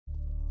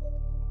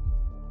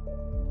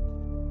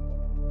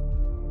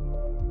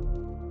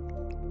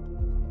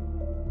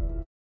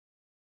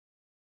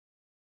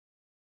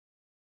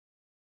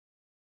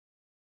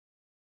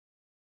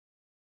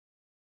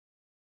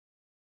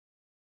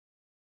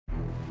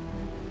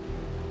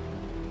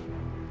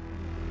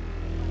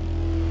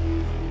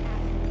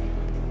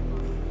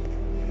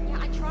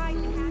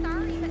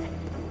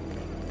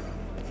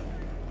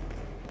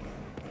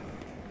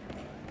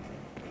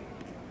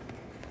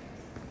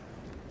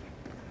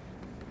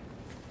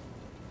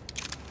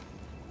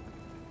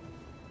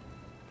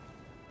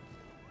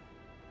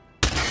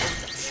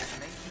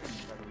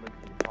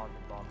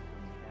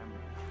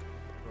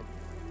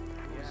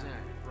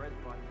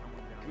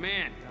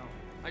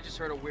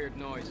heard a weird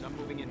noise. I'm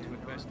moving in to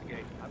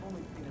investigate. I've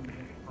only seen him this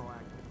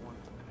proactive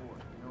once before.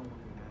 You know when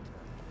we had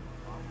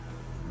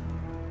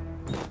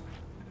that.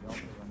 We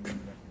also run the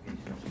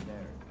investigation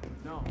upstairs.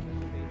 No,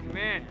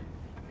 Man,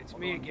 it's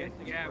me again.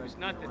 Yeah, it was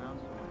nothing.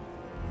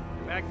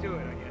 Back to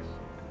it, I guess.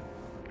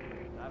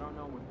 I don't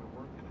know what they're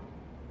working on.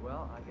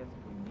 Well, I guess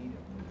if we need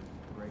them, we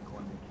just break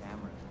one of the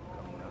cameras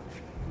coming up.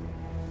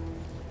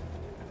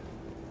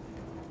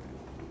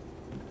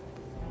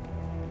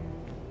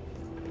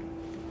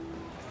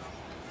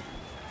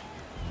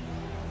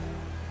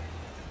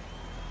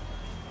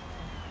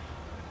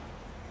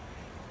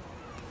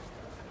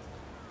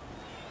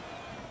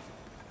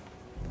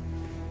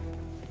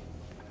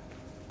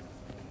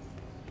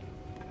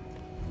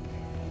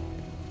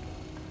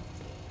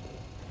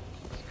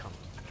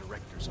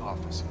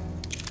 Office.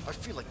 I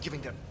feel like giving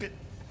that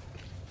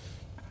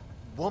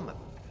woman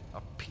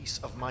a piece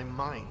of my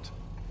mind.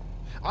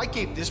 I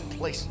gave this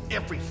place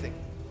everything.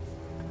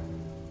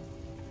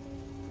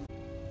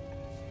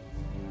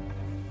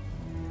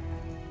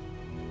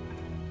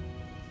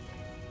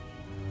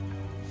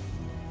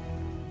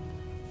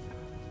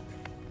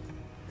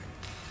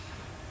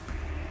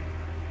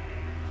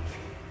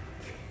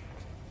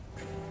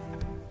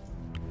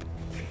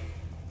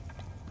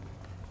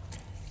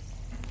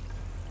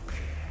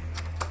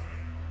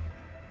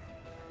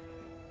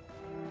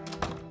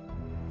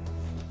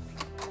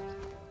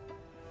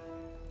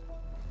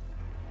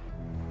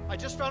 I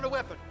just found a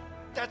weapon.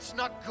 That's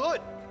not good.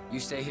 You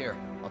stay here.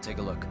 I'll take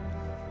a look.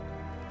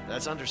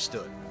 That's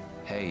understood.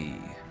 Hey.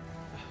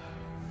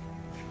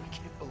 I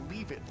can't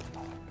believe it.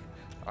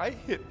 I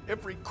hit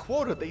every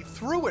quota they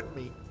threw at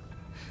me.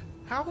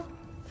 How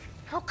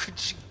could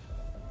she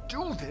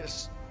do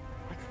this?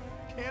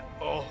 I can't.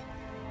 Oh,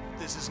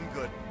 this isn't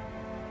good.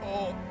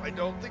 Oh, I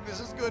don't think this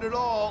is good at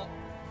all.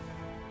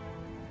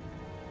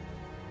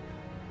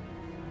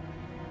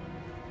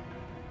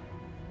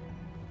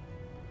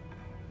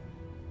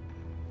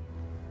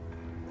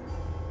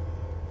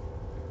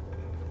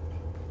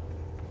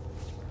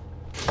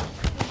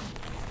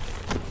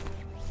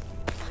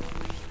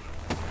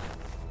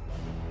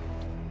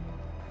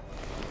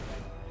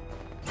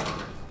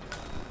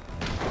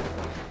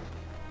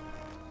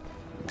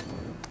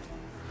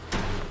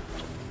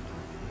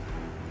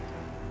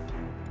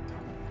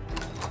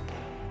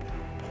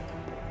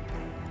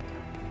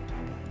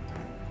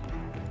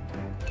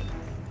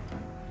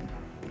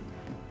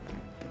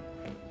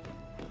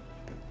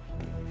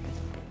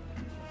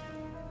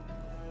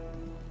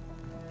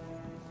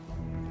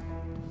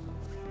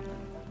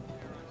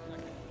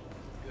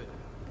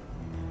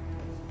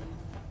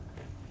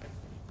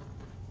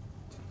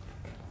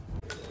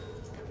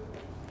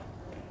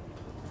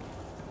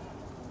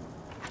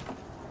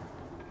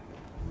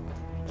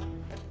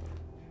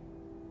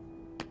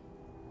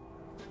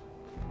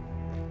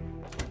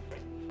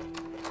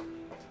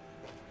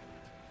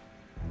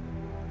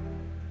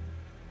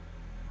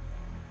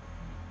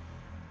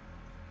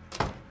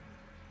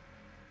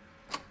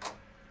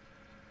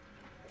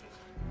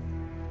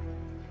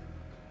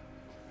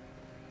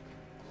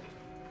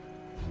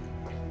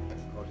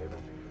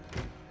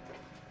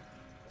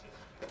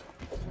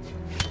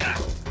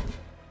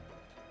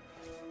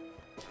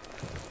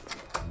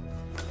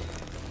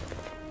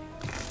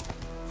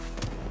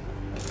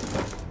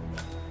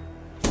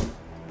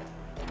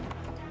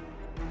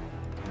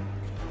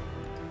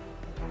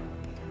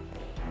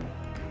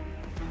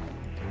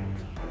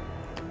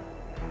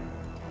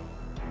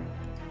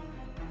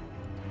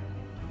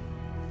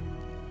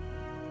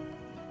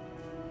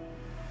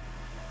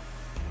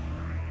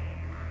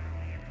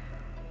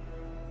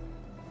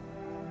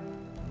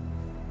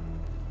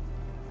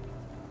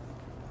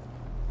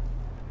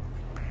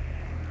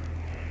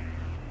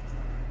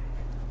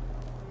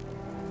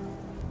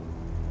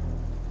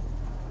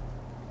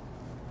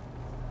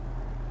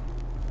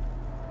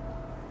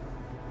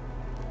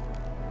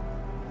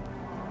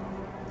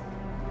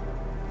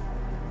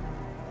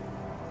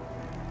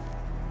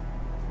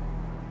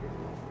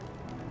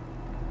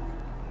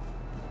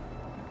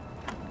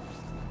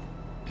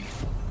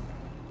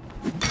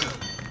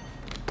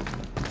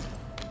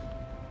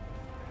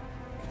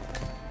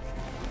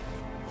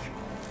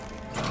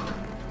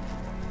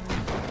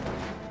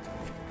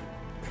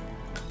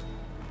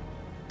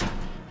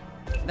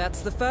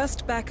 That's the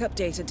first backup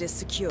data disk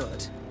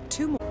secured.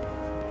 2 more.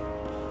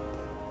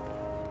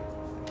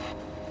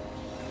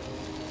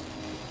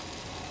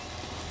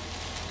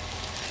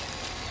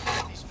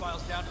 These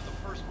files down to the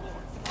first floor.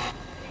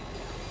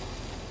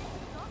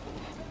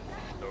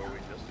 So are we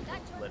just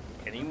let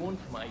anyone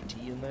from IT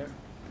in there?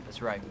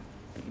 That's right.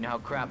 You know how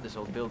crap this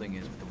old building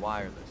is with the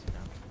wireless, you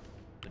know?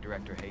 The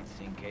director hates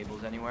seeing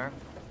cables anywhere.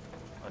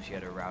 Well, she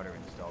had her router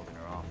installed in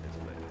her office,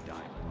 but it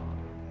died long.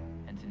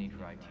 Hence a need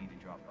for IT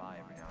to drop by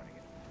every now and again.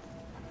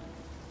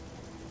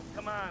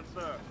 Come on,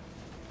 sir.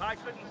 If I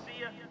couldn't see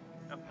you,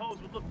 a pose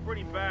would look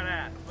pretty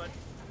badass, but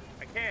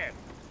I can't.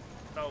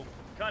 So,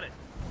 cut it.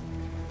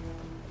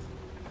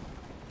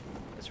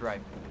 That's right.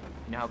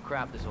 You know how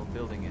crap this old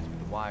building is with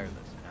the wireless.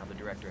 Now the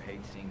director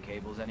hates seeing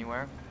cables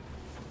anywhere?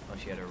 Well,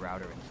 she had a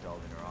router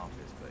installed in her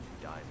office, but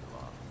died in the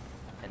loft.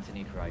 Hence a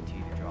need for IT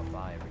to drop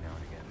by every now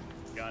and again.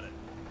 Got it.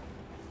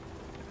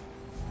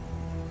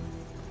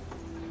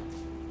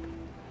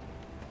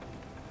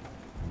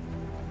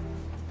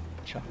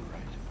 Chuck,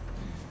 right?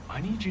 I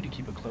need you to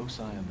keep a close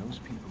eye on those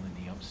people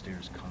in the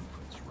upstairs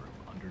conference room.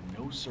 Under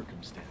no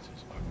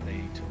circumstances are they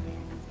to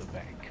leave the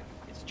bank.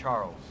 It's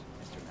Charles,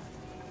 Mr.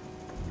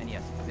 Matt. And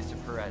yes, Mr.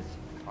 Perez,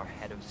 our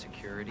head of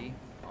security,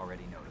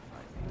 already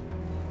notified me.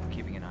 I'm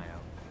keeping an eye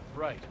out.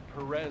 Right,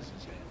 Perez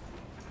is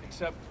in.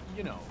 Except,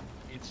 you know,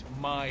 it's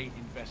my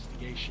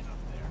investigation up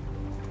there.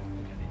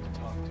 I need to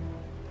talk to him.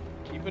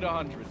 Keep it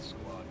 100,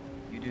 squad.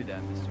 You do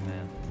that, Mr.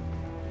 Mann.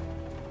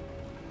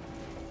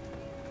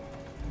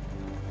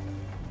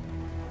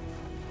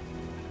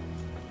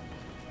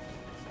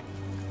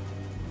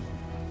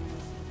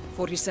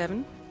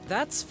 "47?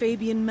 That's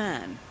Fabian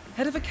Mann,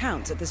 head of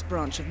accounts at this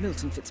branch of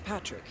Milton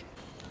Fitzpatrick.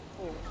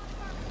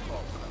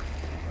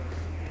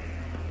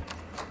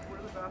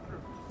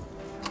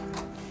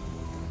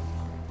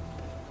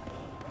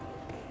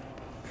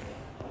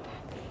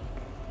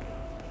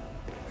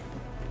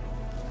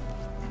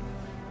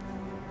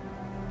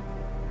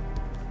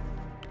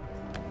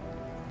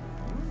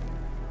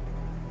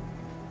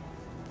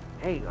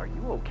 Hey, are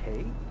you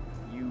okay?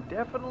 You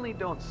definitely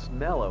don't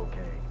smell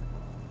okay.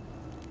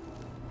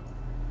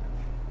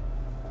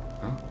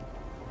 Huh?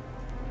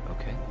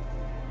 Okay.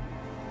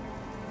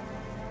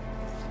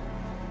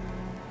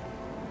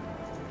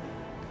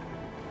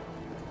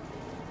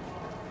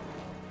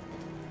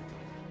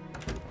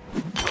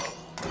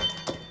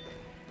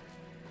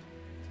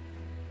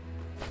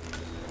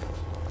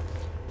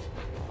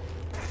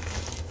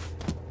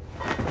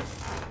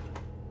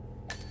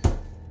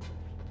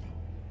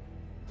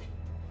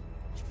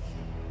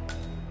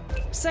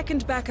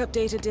 Second backup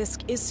data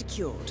disk is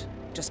secured.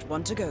 Just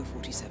one to go,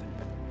 47.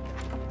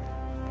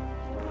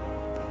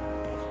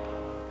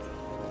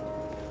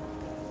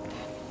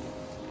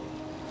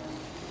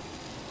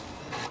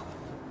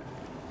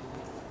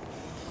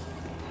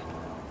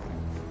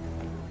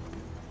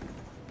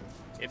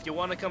 If you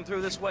want to come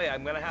through this way,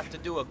 I'm gonna have to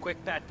do a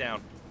quick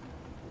pat-down.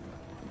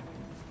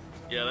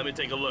 Yeah, let me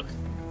take a look.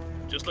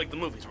 Just like the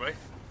movies, right?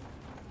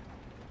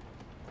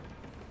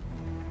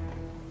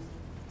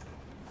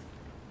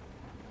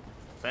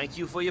 Thank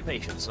you for your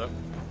patience, sir.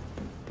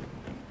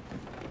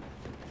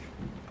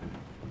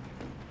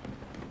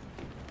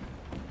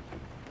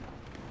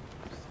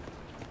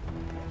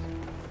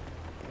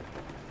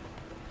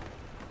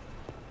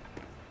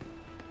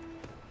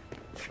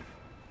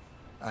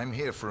 I'm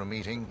here for a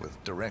meeting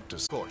with Director...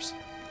 Of course.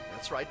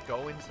 That's right,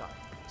 go inside.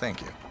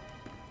 Thank you.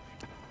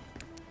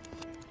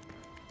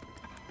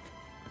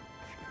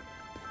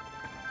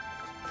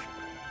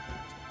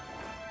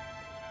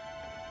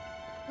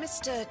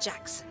 Mr.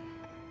 Jackson,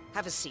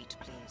 have a seat,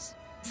 please.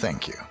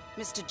 Thank you.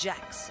 Mr.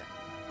 Jackson,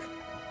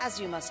 as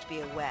you must be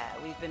aware,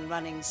 we've been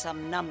running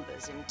some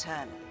numbers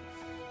internally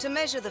to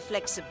measure the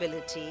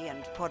flexibility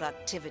and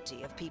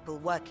productivity of people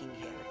working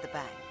here at the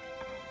bank.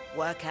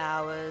 Work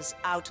hours,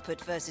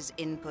 output versus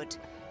input,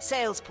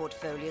 sales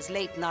portfolios,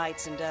 late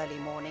nights and early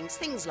mornings,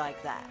 things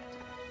like that.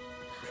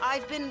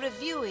 I've been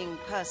reviewing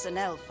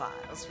personnel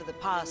files for the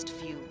past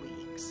few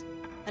weeks,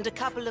 and a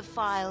couple of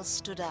files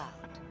stood out.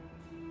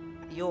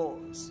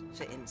 Yours,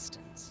 for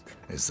instance.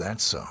 Is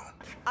that so?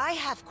 I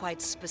have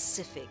quite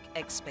specific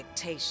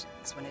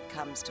expectations when it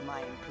comes to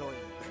my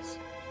employees.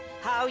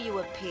 How you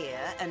appear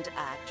and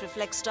act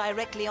reflects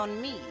directly on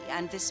me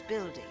and this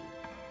building.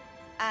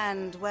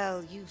 And,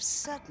 well, you've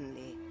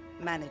certainly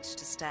managed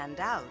to stand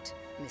out,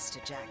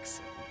 Mr.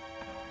 Jackson.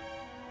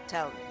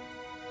 Tell me,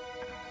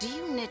 do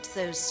you knit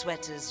those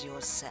sweaters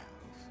yourself?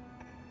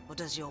 Or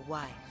does your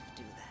wife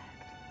do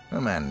that?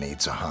 A man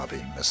needs a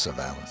hobby, Miss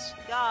Savalas.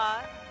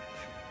 Guard,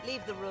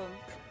 leave the room.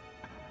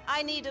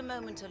 I need a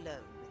moment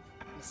alone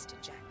with Mr.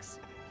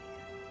 Jackson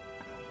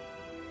here.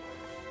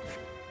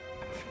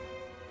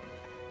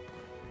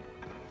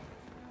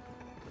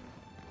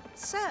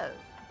 So,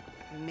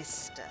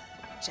 Mr.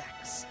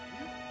 Jackson,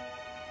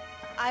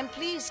 I'm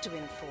pleased to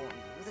inform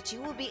you that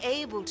you will be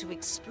able to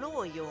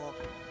explore your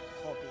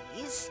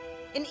hobbies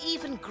in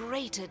even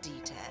greater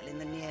detail in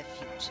the near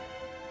future.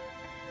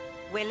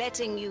 We're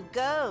letting you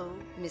go,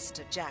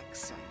 Mr.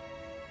 Jackson.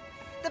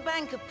 The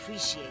bank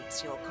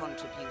appreciates your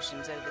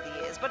contributions over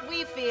the years, but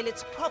we feel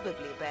it's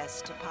probably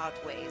best to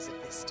part ways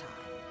at this time.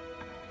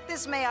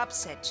 This may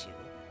upset you,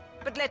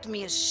 but let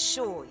me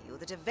assure you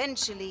that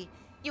eventually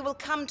you will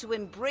come to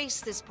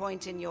embrace this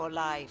point in your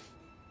life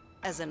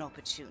as an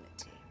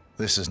opportunity.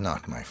 This is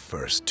not my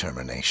first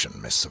termination,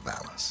 Miss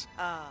Savalas.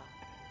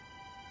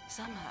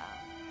 Somehow,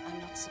 I'm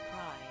not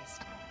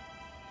surprised.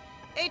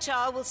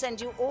 HR will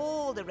send you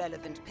all the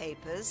relevant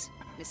papers,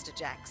 Mr.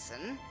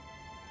 Jackson.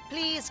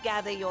 Please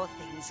gather your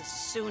things as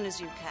soon as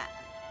you can.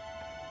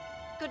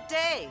 Good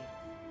day,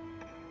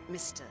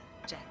 Mr.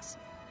 Jackson.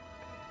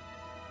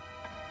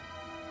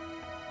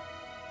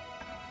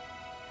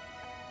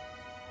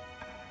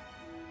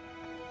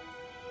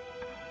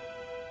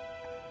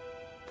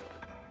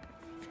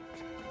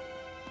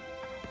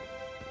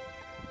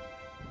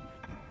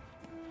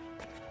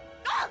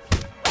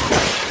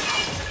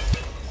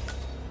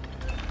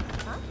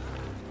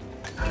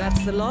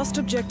 That's the last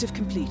objective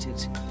completed.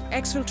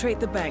 Exfiltrate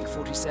the bank,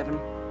 47.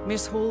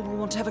 Miss Hall will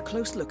want to have a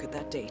close look at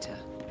that data.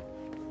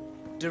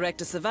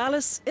 Director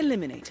Savalas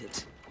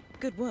eliminated.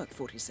 Good work,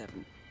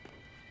 47.